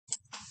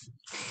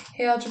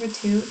Hey Algebra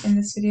 2, in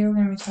this video we're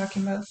going to be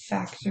talking about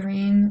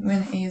factoring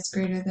when a is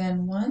greater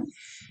than 1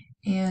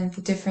 and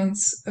the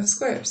difference of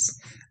squares.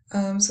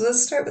 So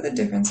let's start with the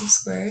difference of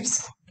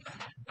squares.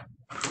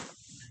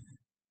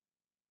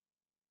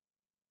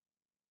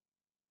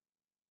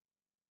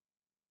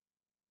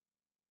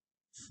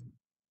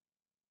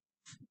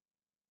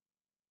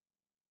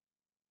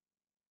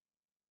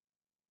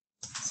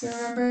 So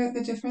remember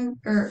the difference,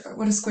 or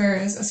what a square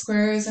is. A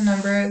square is a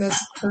number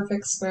that's a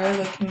perfect square,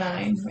 like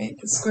 9, right?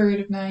 The square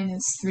root of 9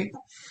 is 3.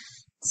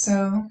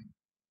 So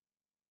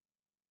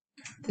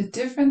the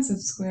difference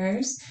of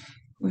squares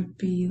would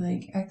be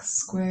like x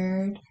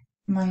squared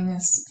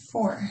minus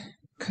 4,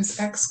 because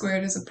x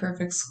squared is a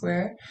perfect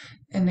square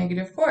and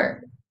negative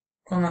 4,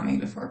 well not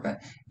negative 4,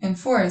 and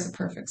 4 is a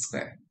perfect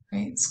square,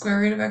 right? Square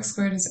root of x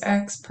squared is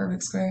x,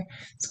 perfect square,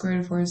 square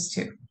root of 4 is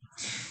 2.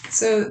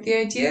 So the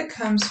idea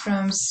comes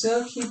from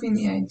still keeping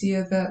the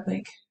idea that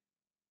like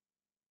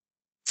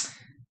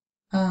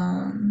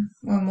 1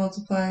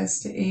 multiplies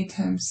to a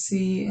times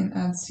c and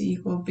adds to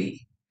equal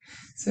b.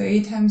 So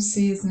a times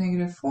c is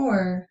negative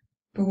 4,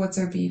 but what's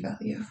our b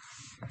value?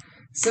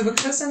 So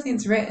because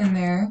something's written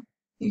there,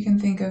 you can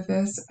think of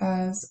this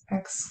as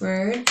x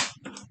squared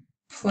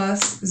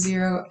plus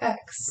 0x,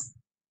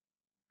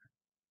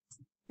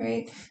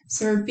 right?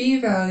 So our b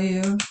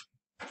value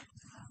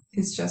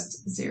is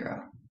just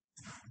 0.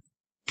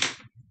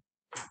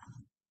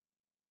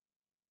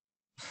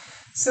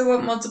 So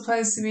what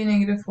multiplies to be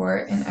negative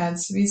 4 and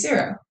adds to be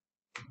 0?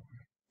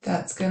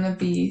 That's going to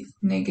be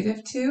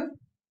negative 2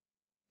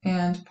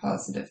 and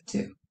positive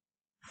 2.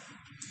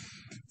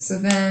 So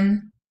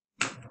then,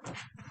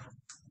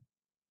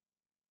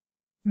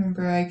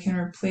 remember I can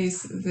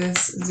replace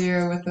this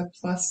 0 with a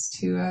plus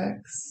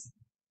 2x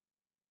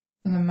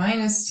and a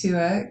minus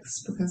 2x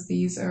because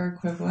these are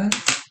equivalent.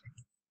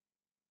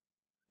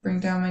 Bring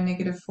down my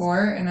negative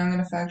 4, and I'm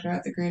going to factor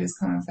out the greatest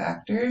common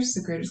factors.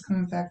 The greatest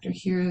common factor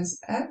here is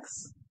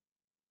x,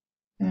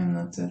 and I'm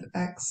left with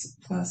x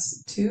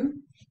plus 2.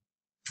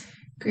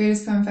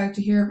 Greatest common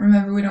factor here,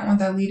 remember we don't want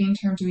that leading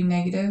term to be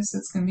negative, so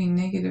it's going to be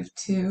negative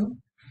 2.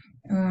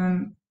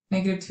 And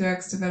negative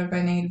 2x divided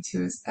by negative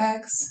 2 is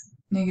x.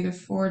 Negative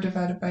 4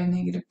 divided by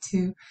negative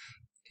 2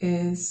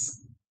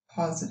 is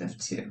positive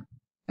 2.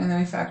 And then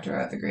we factor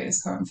out the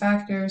greatest common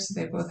factor, so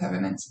they both have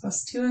an x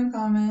plus 2 in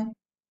common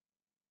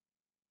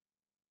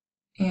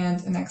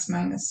and an x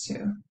minus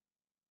 2.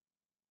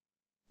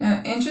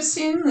 Now,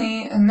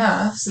 interestingly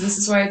enough, so this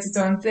is why it's its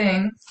own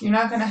thing, you're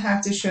not going to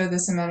have to show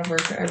this amount of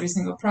work for every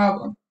single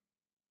problem.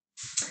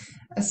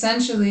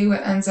 Essentially,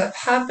 what ends up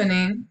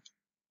happening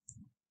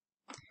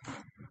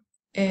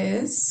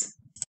is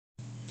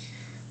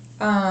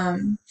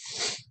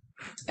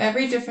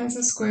every difference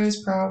of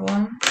squares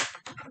problem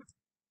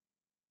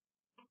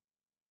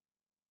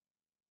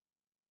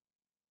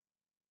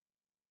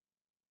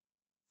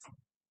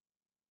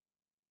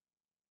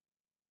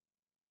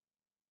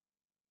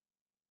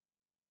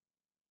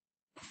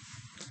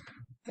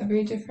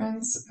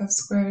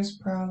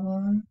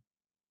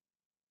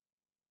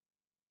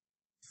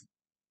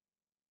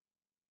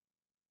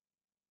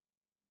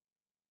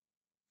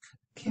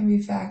can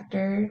be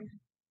factored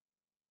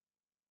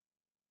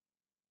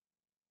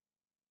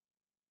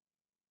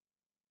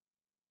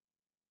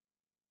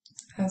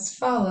as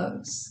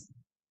follows.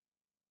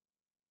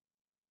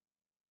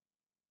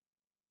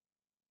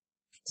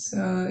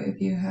 So if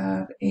you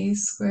have a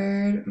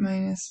squared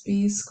minus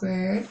b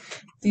squared,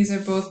 these are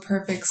both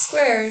perfect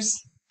squares,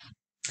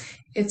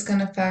 it's going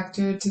to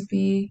factor to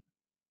be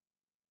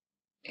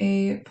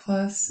a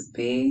plus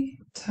b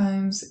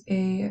times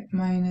a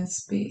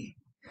minus b.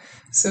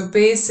 So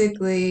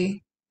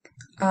basically,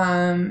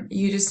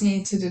 you just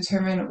need to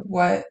determine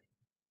what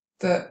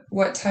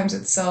times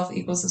itself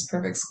equals this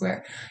perfect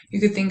square.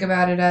 You could think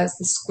about it as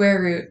the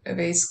square root of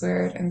a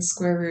squared and the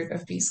square root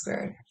of b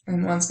squared.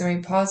 And one's going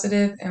to be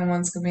positive and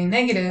one's going to be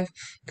negative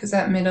because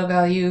that middle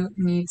value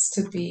needs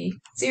to be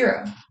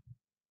 0.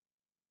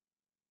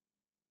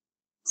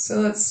 So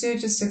let's do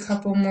just a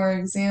couple more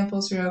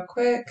examples real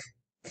quick.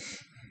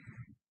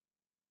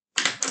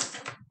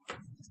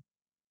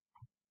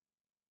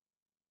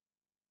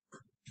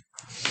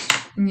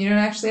 And you don't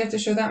actually have to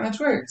show that much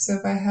work. So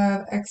if I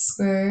have x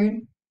squared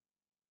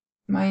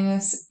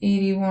minus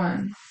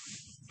 81,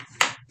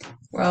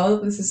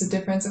 well, this is a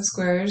difference of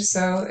squares,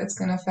 so it's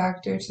going to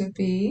factor to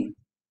be,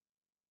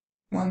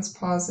 one's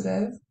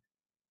positive,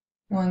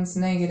 one's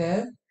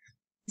negative.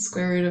 The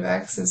square root of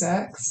x is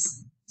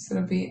x, so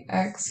it'll be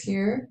x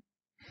here,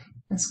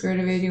 and the square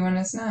root of 81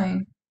 is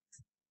 9.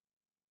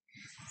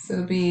 So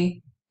it'll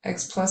be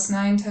x plus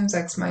 9 times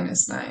x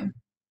minus 9.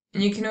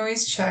 And you can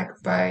always check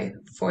by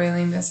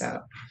FOILing this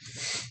out.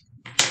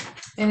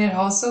 And it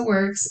also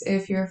works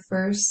if your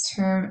first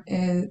term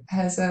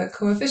has a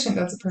coefficient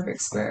that's a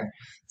perfect square.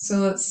 So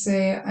let's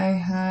say I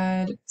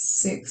had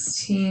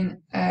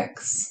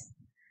 16x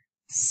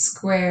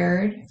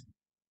squared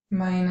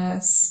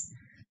minus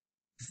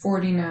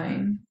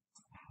 49.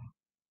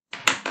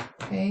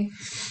 Okay,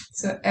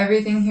 so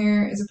everything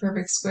here is a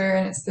perfect square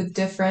and it's the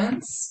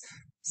difference.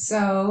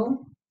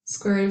 So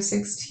Square root of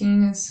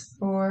 16 is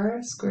 4.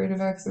 Square root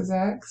of x is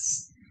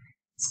x.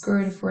 Square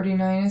root of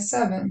 49 is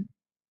 7.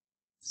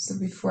 So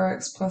it'll be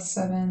 4x plus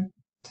 7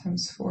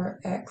 times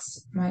 4x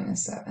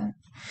minus 7.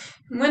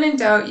 When in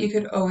doubt, you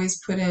could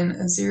always put in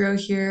a 0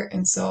 here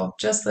and solve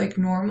just like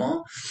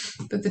normal,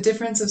 but the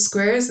difference of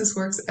squares, this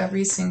works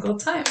every single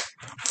time.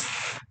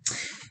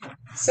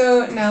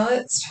 So now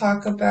let's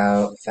talk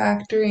about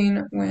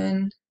factoring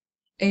when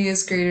a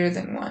is greater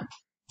than 1.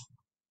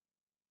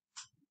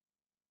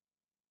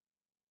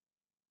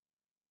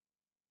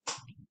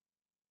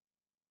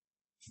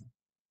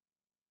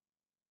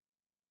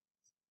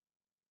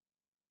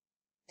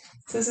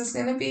 So this is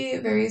going to be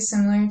very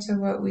similar to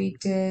what we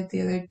did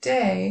the other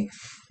day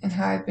and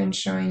how I've been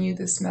showing you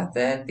this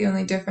method. The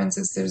only difference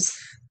is there's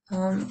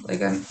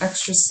like an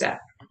extra step.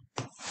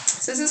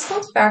 So this is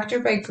called factor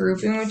by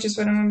grouping, which is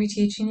what I'm going to be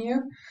teaching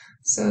you.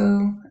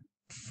 So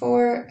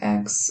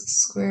 4x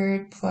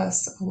squared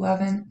plus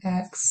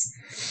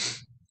 11x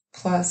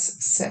plus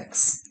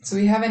 6. So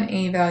we have an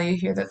a value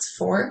here that's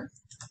 4.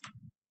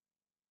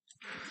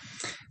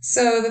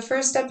 So the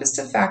first step is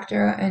to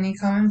factor out any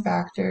common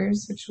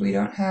factors, which we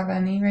don't have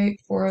any, right?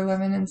 4,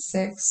 11, and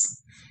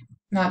 6,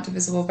 not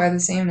divisible by the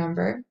same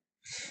number.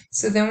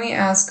 So then we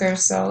ask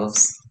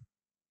ourselves,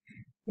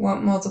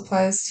 what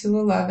multiplies to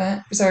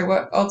 11, sorry,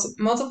 what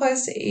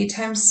multiplies to a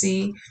times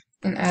c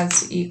and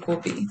adds to equal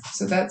b.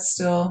 So that's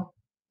still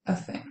a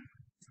thing.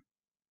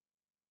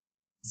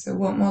 So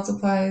what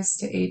multiplies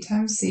to a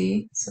times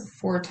c, so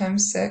 4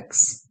 times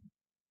 6,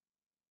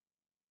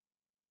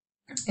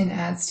 and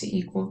adds to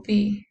equal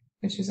b,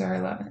 which is our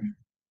 11.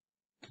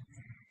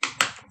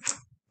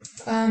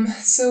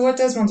 So what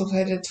does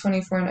multiply to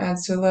 24 and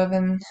adds to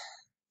 11?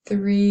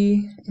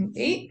 3 and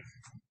 8.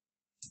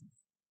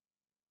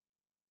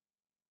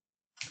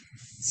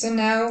 So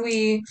now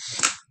we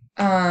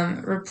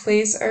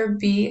replace our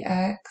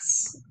bx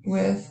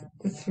with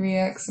the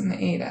 3x and the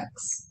 8x.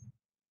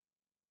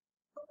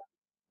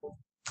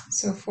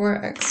 So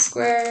 4x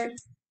squared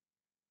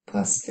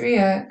plus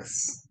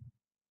 3x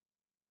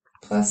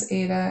plus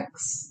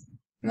 8x,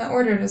 and the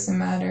order doesn't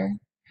matter,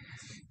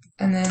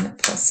 and then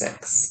plus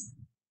 6.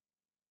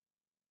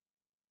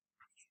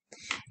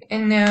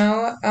 And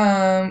now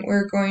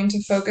we're going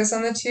to focus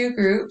on the two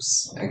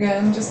groups,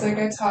 again, just like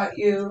I taught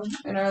you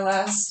in our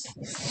last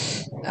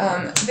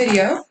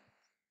video.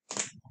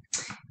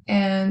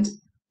 And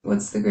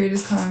what's the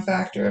greatest common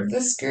factor of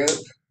this group?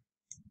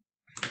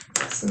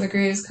 So the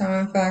greatest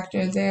common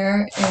factor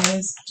there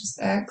is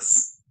just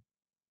x.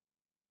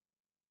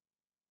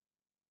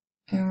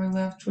 And we're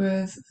left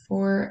with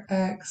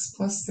 4x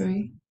plus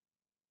 3.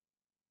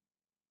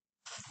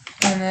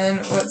 And then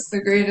what's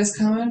the greatest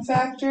common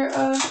factor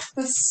of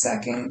the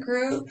second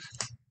group?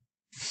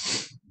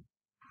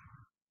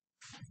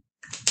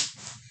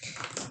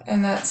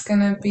 And that's going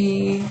to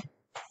be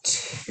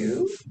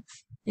 2.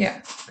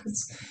 Yeah,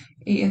 because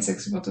 8 and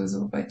 6 are both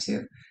divisible by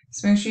 2.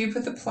 So make sure you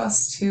put the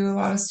plus 2. A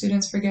lot of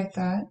students forget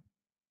that.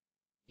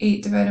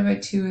 8 divided by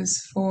 2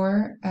 is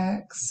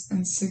 4x,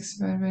 and 6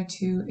 divided by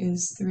 2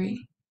 is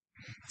 3.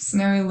 So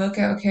now we look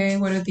at, okay,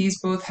 what do these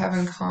both have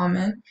in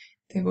common?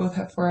 They both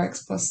have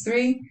 4x plus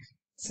 3.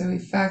 So we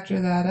factor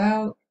that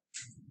out.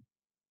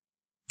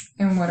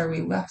 And what are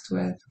we left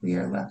with? We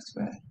are left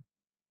with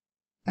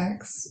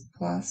x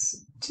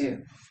plus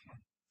 2.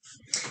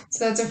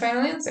 So that's our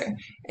final answer.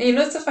 And you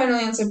know it's the final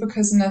answer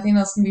because nothing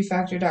else can be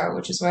factored out,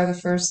 which is why the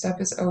first step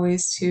is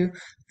always to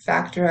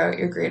factor out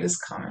your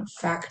greatest common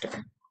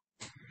factor.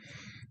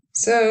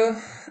 So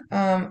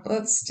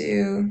let's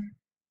do,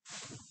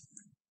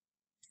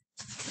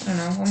 I don't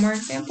know, one more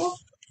example?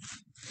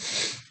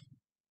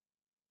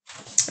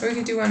 Or we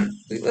could do one,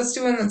 let's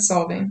do one that's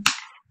solving.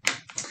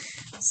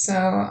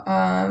 So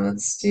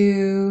let's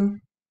do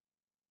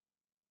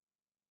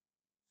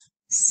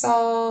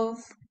solve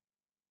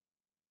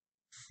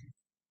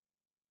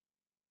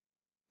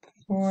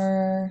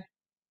for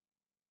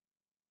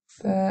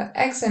the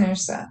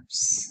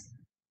x-intercepts.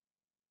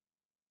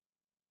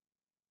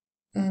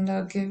 And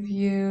I'll give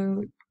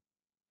you,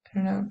 I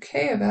don't know,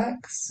 k of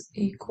x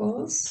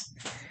equals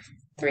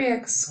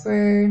 3x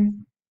squared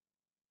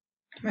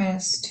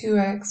minus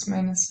 2x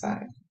minus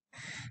 5.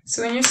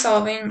 So when you're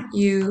solving,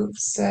 you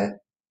set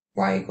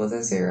y equal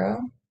to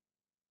 0.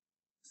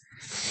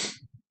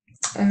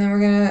 And then we're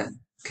going to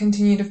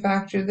continue to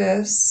factor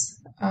this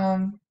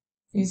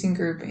using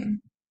grouping.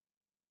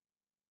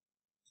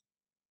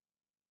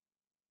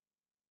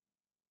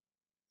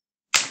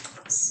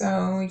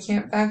 So we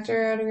can't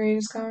factor out a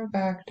greatest common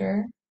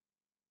factor.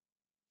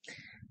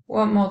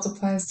 What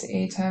multiplies to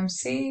a times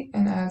c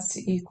and adds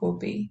to equal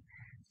b?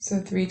 So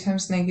 3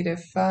 times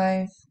negative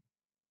 5,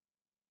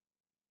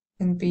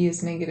 and b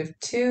is negative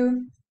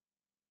 2.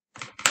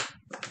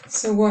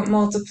 So what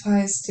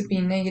multiplies to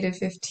be negative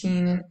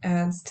 15 and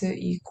adds to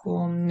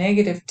equal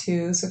negative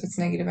 2? So if it's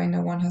negative, I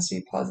know one has to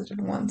be positive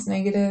and one's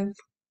negative.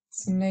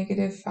 So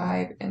negative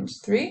 5 and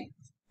 3,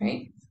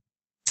 right?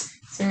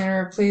 So I'm going to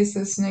replace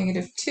this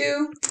negative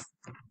 2.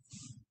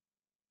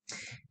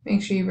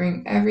 Make sure you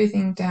bring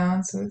everything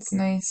down so it's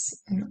nice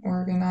and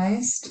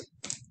organized.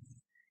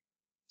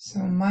 So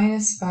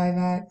minus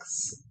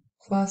 5x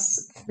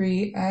plus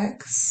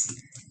 3x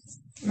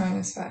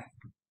minus 5.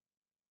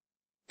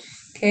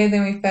 Okay,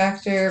 then we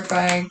factor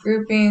by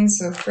grouping.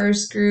 So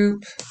first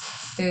group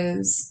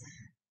is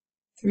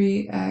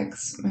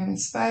 3x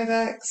minus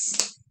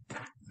 5x,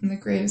 and the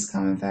greatest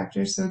common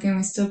factor. So again,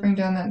 we still bring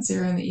down that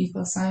 0 and the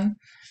equal sign.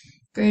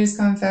 Greatest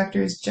common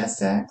factor is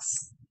just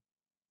x.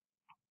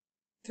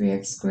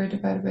 3x squared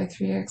divided by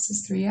 3x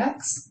is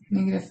 3x.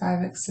 Negative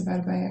 5x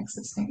divided by x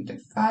is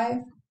negative 5.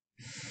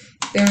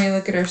 Then we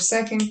look at our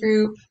second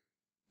group,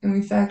 and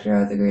we factor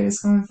out the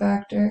greatest common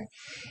factor.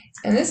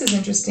 And this is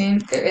interesting.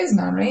 There is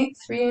none, right?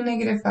 3 and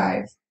negative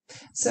 5.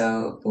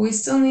 So we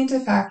still need to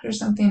factor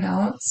something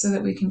out so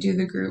that we can do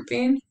the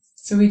grouping.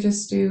 So we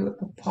just do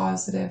a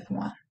positive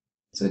 1.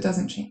 So it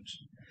doesn't change.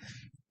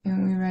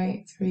 And we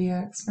write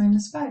 3x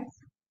minus 5,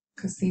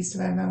 because these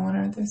divided by 1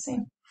 are the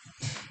same.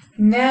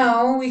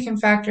 Now we can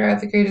factor out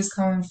the greatest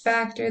common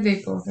factor.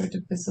 They both are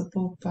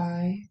divisible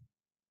by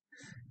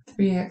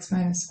 3x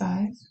minus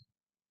 5.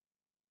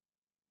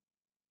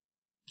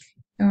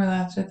 And we're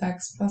left with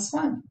x plus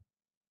 1.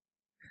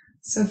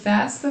 So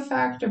that's the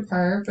factor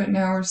part, but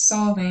now we're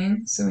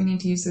solving, so we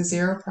need to use the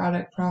zero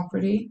product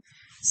property.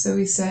 So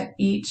we set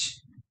each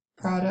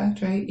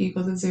product, right,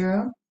 equal to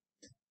 0.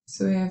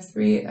 So we have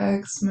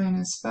 3x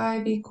minus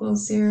 5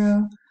 equals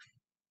 0,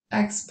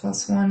 x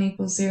plus 1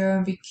 equals 0,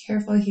 and be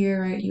careful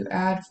here, right, you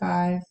add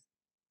 5,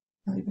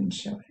 I'll even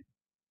show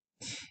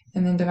it.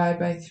 And then divide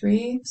by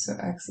 3, so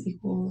x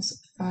equals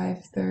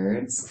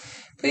 5/3.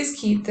 Please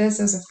keep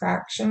this as a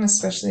fraction,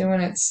 especially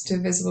when it's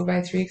divisible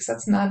by 3, because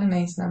that's not a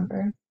nice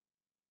number.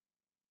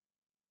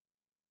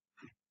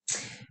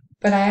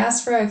 But I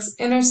asked for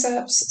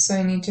x-intercepts, so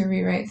I need to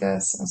rewrite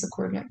this as a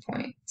coordinate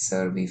point.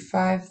 So it'll be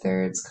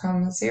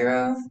 5/3,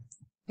 0,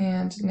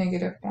 and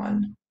negative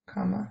 1,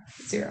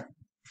 0.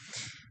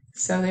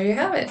 So there you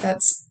have it.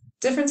 That's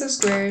difference of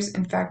squares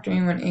and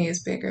factoring when a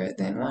is bigger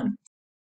than 1.